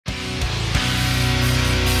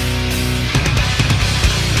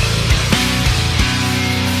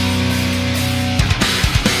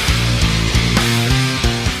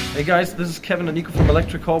guys, this is Kevin and Nico from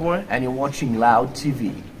Electric Callboy. And you're watching Loud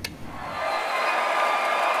TV.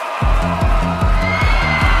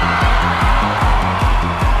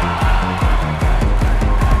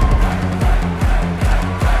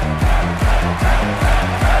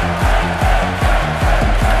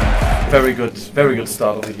 Very good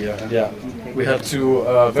start of the year. Yeah, we had two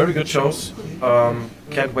very good shows.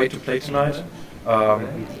 Can't wait to play tonight.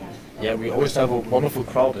 Yeah, we always have a wonderful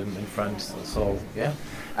crowd in France. So yeah.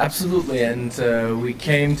 Absolutely, and we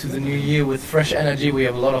came to the new year with fresh energy. We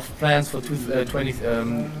have a lot of plans for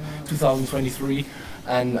 2023,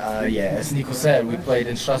 and yeah, as Nico said, we played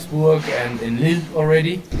in Strasbourg and in Lille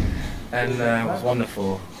already, and it was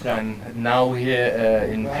wonderful. Yeah. And now we're here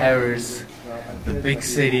in Paris, the big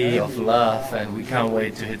city of love, and we can't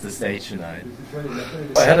wait to hit the stage tonight.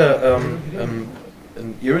 I had an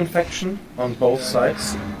ear infection on both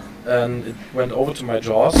sides, and it went over to my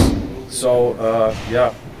jaws. So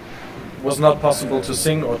yeah, it was not possible to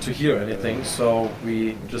sing or to hear anything, so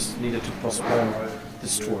we just needed to postpone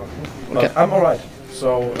this tour. But okay. I'm alright,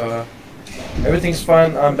 so everything's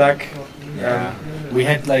fine, I'm back. Yeah, we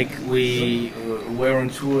had we were on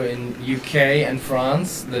tour in UK and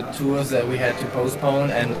France, the tours that we had to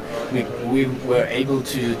postpone, and we were able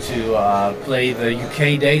to play the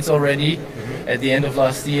UK dates already at the end of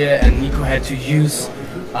last year, and Nico had to use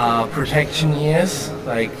protection ears,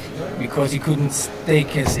 because he couldn't stick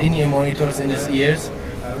his in-ear monitors in his ears,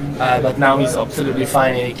 but now he's absolutely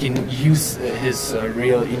fine and he can use his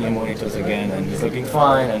real in-ear monitors again, and he's looking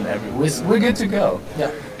fine, and we're good to go. Yeah,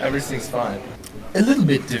 everything's fine. A little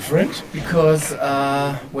bit different, because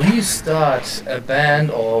when you start a band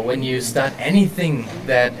or when you start anything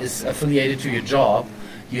that is affiliated to your job,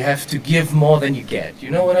 you have to give more than you get. You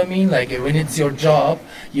know what I mean? Like when it's your job,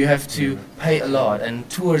 you have to pay a lot. And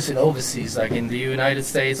tours in overseas, like in the United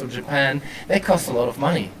States or Japan, they cost a lot of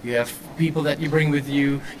money. You have people that you bring with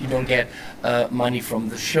you. You don't get money from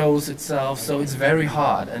the shows itself, so it's very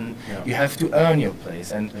hard, and you have to earn your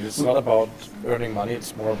place. And it's not about earning money;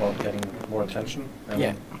 it's more about getting more attention.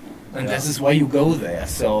 Yeah. And this is why you go there.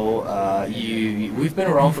 So we've been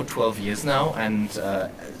around for 12 years now, and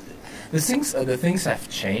the things have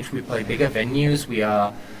changed. We play bigger venues. We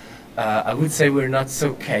are, I would say, we're not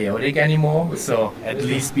so chaotic anymore. So at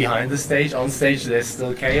least behind the stage, on stage, there's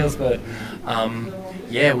still chaos. But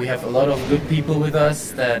yeah, we have a lot of good people with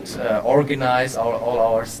us that organize all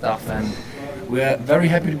our stuff, and we're very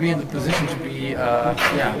happy to be in the position to be,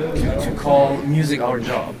 to call music our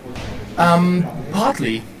job.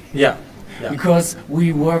 Partly, yeah. Yeah. Because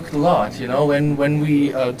we worked a lot, you know. When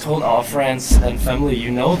we told our friends and family, you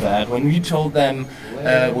know that, when we told them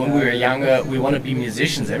when we were younger we want to be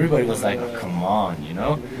musicians, everybody was like, oh, come on, you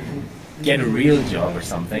know, get a real job or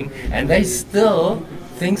something. And they still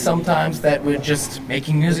think sometimes that we're just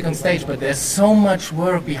making music on stage, but there's so much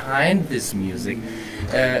work behind this music.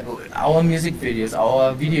 Our music videos,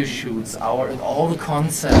 our video shoots, all the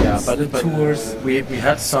concepts, the tours. We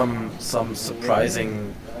had some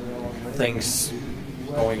surprising things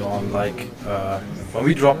going on, like when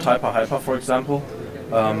we dropped Hyper, for example.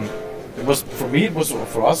 It was, for me,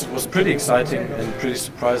 for us, it was pretty exciting and pretty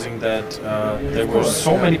surprising that there were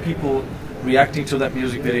so many people reacting to that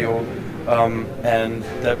music video, and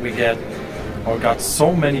that we got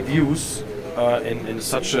so many views in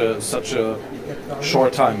such a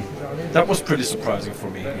short time. That was pretty surprising for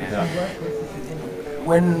me. Yeah.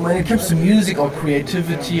 When it comes to music or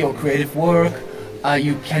creativity or creative work,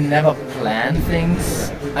 you can never plan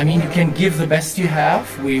things. I mean, you can give the best you have.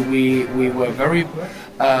 We were very,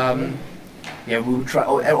 we would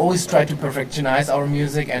always try to perfectionize our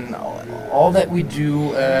music, and all that we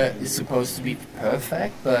do is supposed to be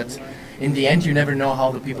perfect. But in the end, you never know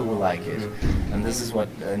how the people will like it. And this is what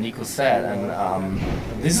Nico said. And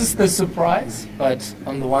this is the surprise. But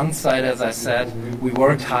on the one side, as I said, we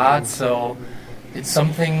worked hard, so it's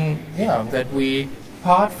something, that we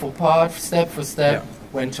part for part, step for step,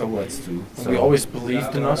 went towards to. So we always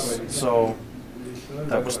believed in us, so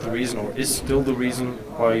that was the reason, or is still the reason,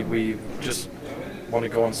 why we just want to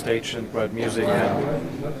go on stage and write music and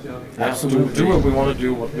do what we want to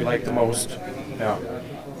do, what we like the most. Yeah.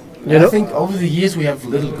 I think over the years we have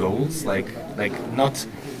little goals, like not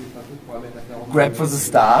grab for the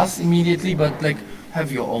stars immediately, but like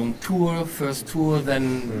have your own tour, first tour,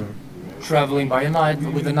 then traveling by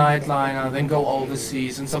with a nightliner, then go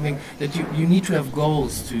overseas, and something that you need to have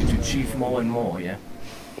goals to achieve more and more. Yeah.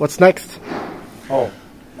 What's next? Oh,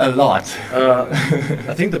 a lot.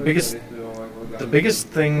 I think the biggest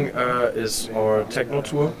thing is our techno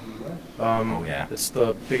tour. It's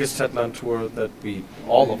the biggest headline tour that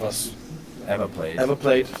all of us ever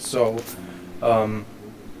played. So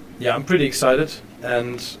yeah, I'm pretty excited,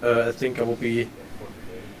 and I think I will be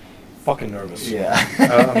fucking nervous. Yeah.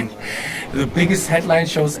 Um, The biggest headline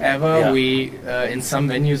shows ever. Yeah. We in some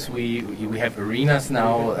venues we have arenas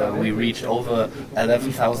now. We reached over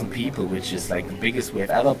 11,000 people, which is like the biggest we have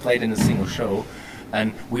ever played in a single show.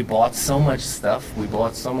 And we bought so much stuff. We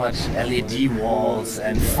bought so much LED walls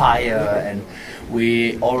and fire, and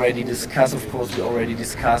we already discuss. Of course, we already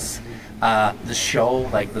discuss the show,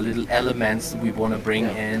 like the little elements we want to bring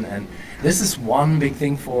in. And this is one big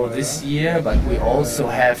thing for this year. But we also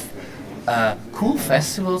have cool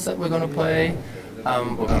festivals that we're going to play.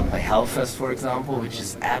 We're going to play Hellfest, for example, which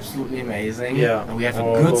is absolutely amazing. Yeah, and we have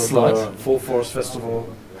a good slot. The Full Force Festival.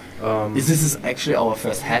 This is actually our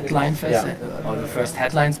first headline or the first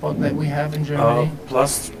headline spot that we have in Germany.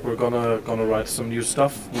 Plus, we're gonna write some new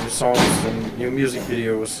stuff, new songs, and new music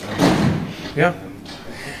videos. And yeah.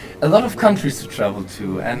 A lot of countries to travel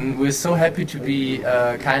to, and we're so happy to be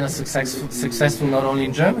kind of successful not only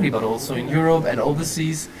in Germany but also in Europe and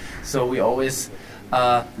overseas. So we always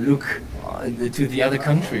look to the other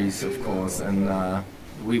countries, of course, and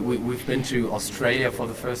we've been to Australia for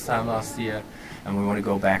the first time last year, and we want to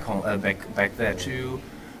go back home, back there too,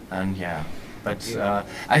 and yeah. But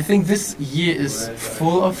I think this year is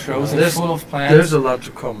full of shows and full of plans. There's a lot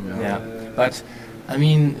to come. Yeah, but. I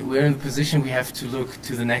mean, we're in the position we have to look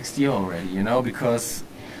to the next year already, you know, because,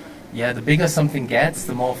 yeah, the bigger something gets,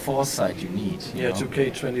 the more foresight you need. You know?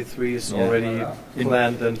 2K23 is already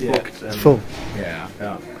planned and booked. And Full. Yeah.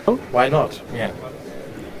 Why not? Yeah.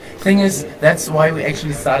 Thing is, that's why we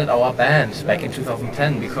actually started our band back in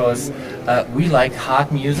 2010, because we like hard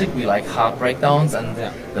music, we like hard breakdowns and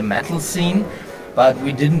the metal scene, but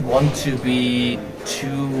we didn't want to be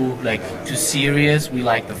too serious. We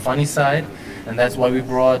like the funny side. And that's why we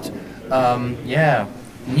brought,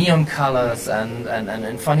 neon colors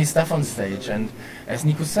and funny stuff on stage. And as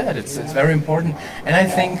Nico said, it's very important. And I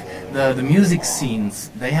think the music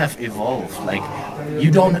scenes, they have evolved. Like,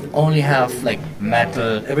 you don't only have like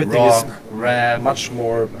metal, everything rock, is rap, much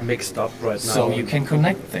more mixed up right now. so you can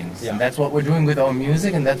connect things. And that's what we're doing with our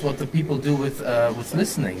music, and that's what the people do with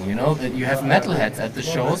listening. You know, that you have metalheads at the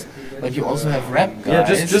shows, but you also have rap guys.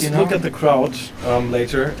 Yeah, just you know? look at the crowd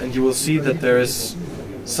later, and you will see that there is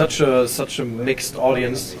such a mixed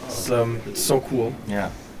audience. It's so cool.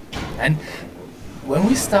 Yeah, and when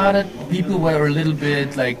we started, people were a little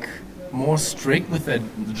bit like more strict with the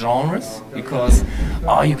genres, because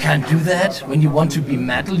you can't do that. When you want to be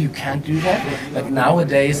metal, you can't do that. But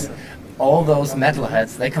nowadays, all those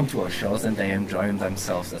metalheads, they come to our shows and they enjoy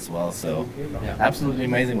themselves as well. So absolutely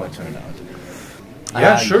amazing what turned out.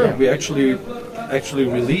 Yeah, sure. Yeah. We actually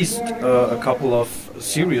released a couple of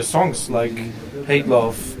serious songs like Hate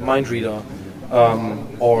Love, Mind Reader,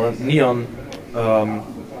 or Neon.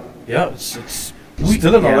 It's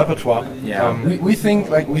still in our repertoire. Yeah, we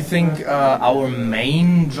think our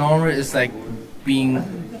main genre is like being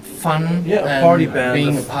fun, and party band,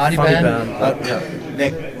 being a party band. But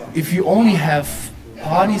if you only have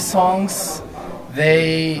party songs,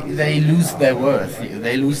 they lose their worth,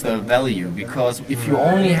 they lose their value, because if you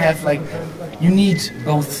only have you need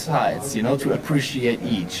both sides, you know, to appreciate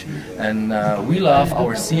each. And we love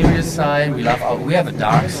our serious side, we have a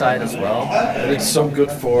dark side as well. And it's so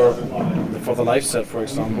good for the live set, for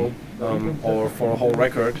example, or for a whole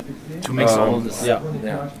record. To mix all this,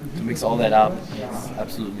 to mix all that up, it's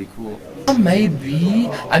absolutely cool. Maybe,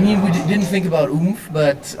 I mean, we didn't think about oomph,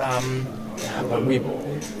 but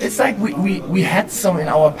it's like we had some in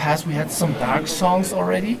our past. We had some dark songs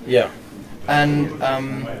already. Yeah. And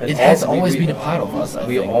it has always been a part of us. I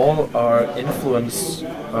we think. all are influenced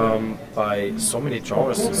by so many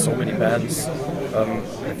genres and so many bands.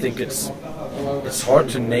 I think it's hard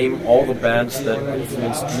to name all the bands that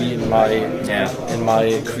influenced me in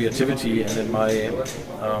my creativity and in my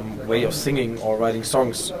way of singing or writing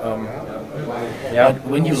songs. But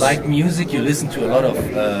when you like music, you listen to a lot of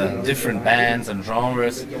different bands and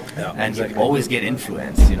genres, and you always get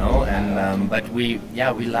influenced, you know. And but we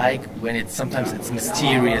like when sometimes it's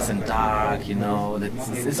mysterious and dark, you know.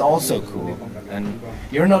 It's also cool. And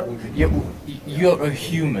you're a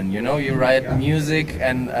human, you know. You write music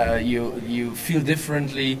and you feel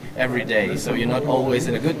differently every day. So you're not always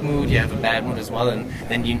in a good mood. You have a bad mood as well, and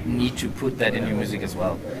then you need to put that in your music as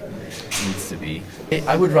well. Needs to be.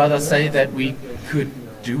 I would rather say that we could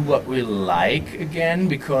do what we like again,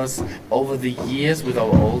 because over the years with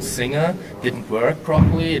our old singer didn't work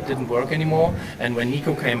properly, it didn't work anymore, and when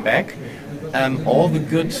Nico came back, all the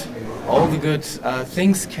good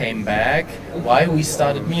things came back. Why we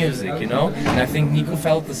started music, you know. And I think Nico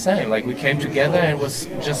felt the same. Like, we came together and it was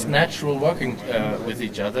just natural working with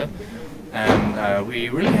each other. and we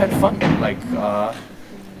really had fun. Like,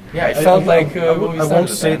 yeah, it felt like I won't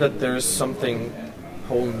say that there's something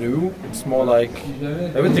whole new. It's more like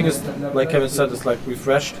everything is, like Kevin said, is like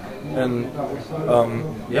refreshed, and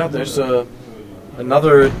yeah, there's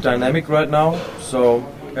another dynamic right now. So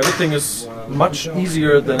everything is much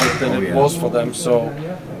easier than it was for them. So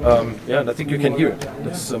yeah, and I think you can hear it.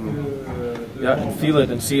 It's, yeah, and feel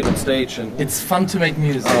it and see it on stage, and it's fun to make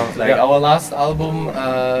music. Like our last album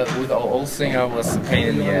with our old singer was a pain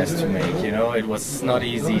in the ass to make. You know, it was not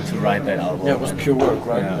easy to write that album. Yeah, it was pure work,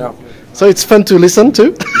 right? Yeah. So it's fun to listen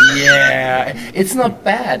to. Yeah, it's not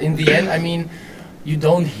bad. In the end, I mean, you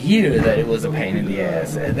don't hear that it was a pain in the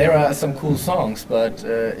ass. There are some cool songs, but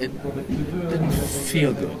it didn't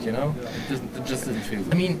feel good. You know, it just didn't feel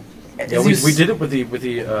good. I mean, yeah, we did it with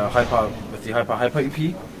the hyper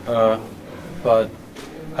EP. But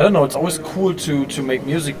I don't know. It's always cool to make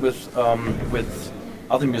music with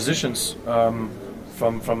other musicians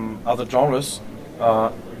from other genres.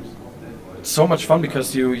 It's so much fun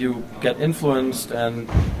because you get influenced and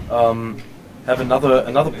have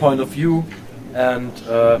another point of view, and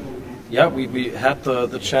yeah, we had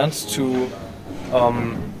the chance to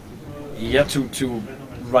to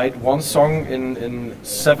write one song in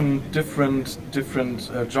 7 different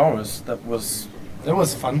genres. That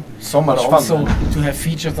was fun. So much fun. Also, to have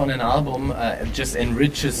features on an album just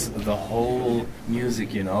enriches the whole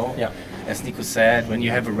music, you know. Yeah. As Nico said, when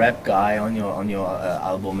you have a rap guy on your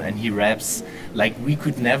album and he raps, like we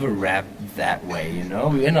could never rap that way, you know.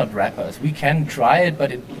 We're not rappers. We can try it,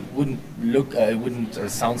 but it wouldn't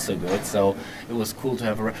sound so good. So it was cool to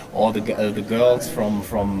have all the girls from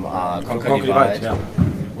Conquer Divide. Yeah.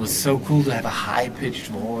 It was so cool to have a high-pitched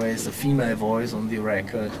voice, a female voice on the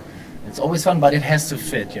record. It's always fun, but it has to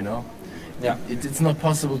fit, you know. Yeah. It's not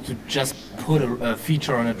possible to just put a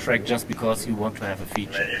feature on a track just because you want to have a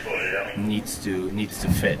feature. It needs to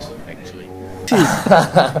fit, actually.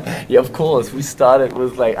 Yeah, of course. We started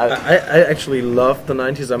with like I actually love the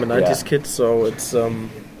 90s. I'm a 90s kid, so it's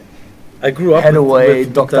I grew up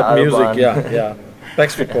with Dr. that Alban. music. Yeah.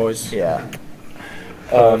 Backstreet Boys. Yeah.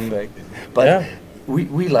 Perfect. But yeah.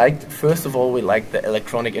 We liked, first of all, we liked the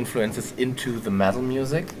electronic influences into the metal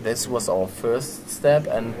music. This was our first step,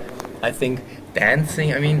 and I think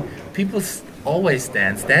dancing, I mean, people always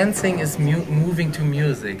dance. Dancing is moving to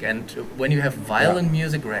music, and when you have violent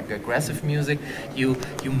music, aggressive music, you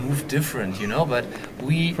move different, you know, but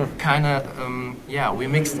we kind of, we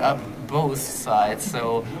mixed up both sides,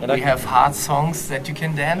 so we have hard songs that you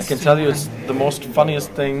can dance to. I can tell you it's the most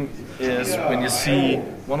funniest thing is when you see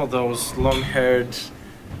one of those long-haired,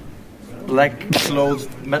 black-clothed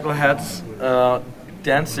metalheads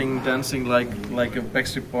dancing like a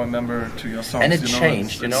Backstreet Boy member to your songs. And it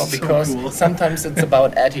changed, you know, because so cool. Sometimes it's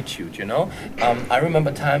about attitude, you know. I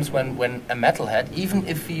remember times when a metalhead, even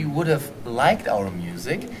if he would have liked our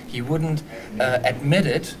music, he wouldn't admit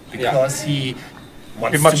it because he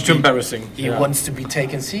wants too embarrassing. He wants to be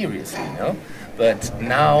taken seriously, you know. But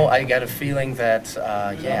now I get a feeling that,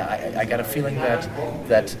 I got a feeling that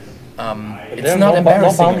it's not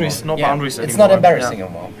embarrassing. No boundaries anymore. It's not embarrassing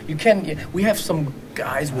anymore. We have some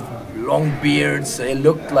guys with long beards. They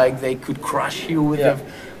looked like they could crush you with a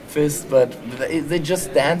fist, but they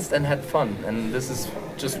just danced and had fun, and this is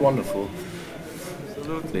just wonderful.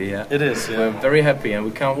 Absolutely, yeah. It is. Yeah. We're very happy, and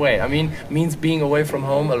we can't wait. I mean, means being away from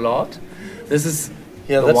home a lot. This is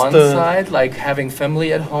the one side, like having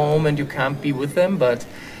family at home and you can't be with them, but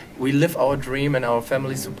we live our dream and our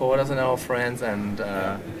family support us and our friends, and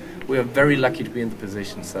we are very lucky to be in the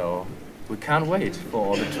position, so we can't wait for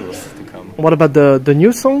all the tours to come. What about the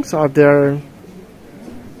new songs? Are there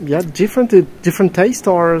different taste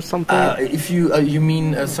or something? If you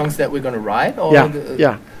mean songs that we're gonna write, or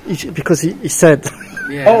because he said.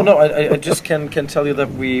 Yeah. Oh no! I just can tell you that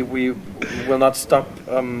we will not stop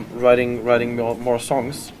writing more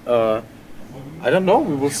songs. I don't know.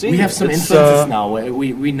 We will see. We have some influences now.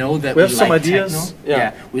 We know that we have some like ideas. Techno.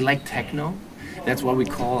 Yeah, we like techno. That's what we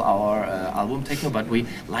call our album techno. But we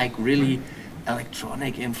like really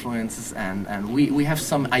electronic influences, and we have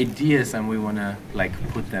some ideas, and we wanna like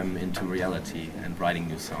put them into reality and writing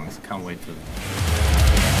new songs. Can't wait for them.